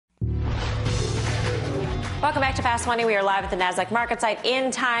Welcome back to Fast Money. We are live at the NASDAQ market site in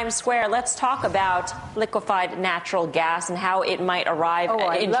Times Square. Let's talk about liquefied natural gas and how it might arrive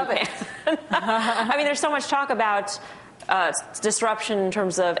in Japan. I mean, there's so much talk about disruption in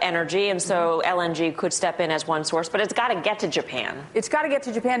terms of energy, and so LNG could step in as one source, but it's got to get to Japan. It's got to get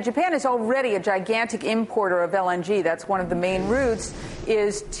to Japan. Japan is already a gigantic importer of LNG. That's one of the main routes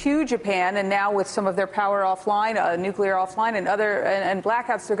is to Japan, and now with some of their power offline, nuclear offline, and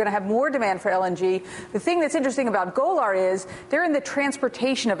blackouts, they're going to have more demand for LNG. The thing that's interesting about Golar is they're in the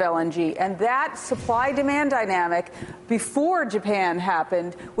transportation of LNG, and that supply-demand dynamic before Japan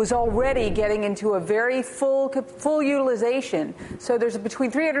happened was already getting into a very full utilization. So there's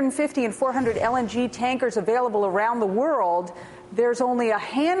between 350 and 400 LNG tankers available around the world. There's only a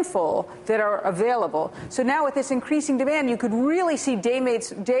handful that are available. So now with this increasing demand, you could really see day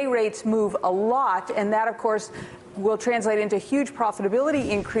rates move a lot, and that, of course, will translate into huge profitability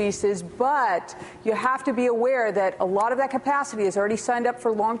increases, but you have to be aware that a lot of that capacity is already signed up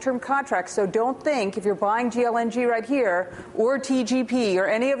for long-term contracts. So don't think, if you're buying GLNG right here, or TGP, or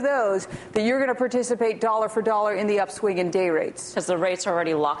any of those, that you're going to participate dollar for dollar in the upswing in day rates. Because the rates are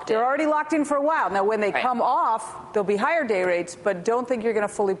already locked in. They're already locked in for a while. Now, when they come off, there'll be higher day rates, but don't think you're going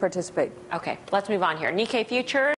to fully participate. Okay, let's move on here. Nikkei futures.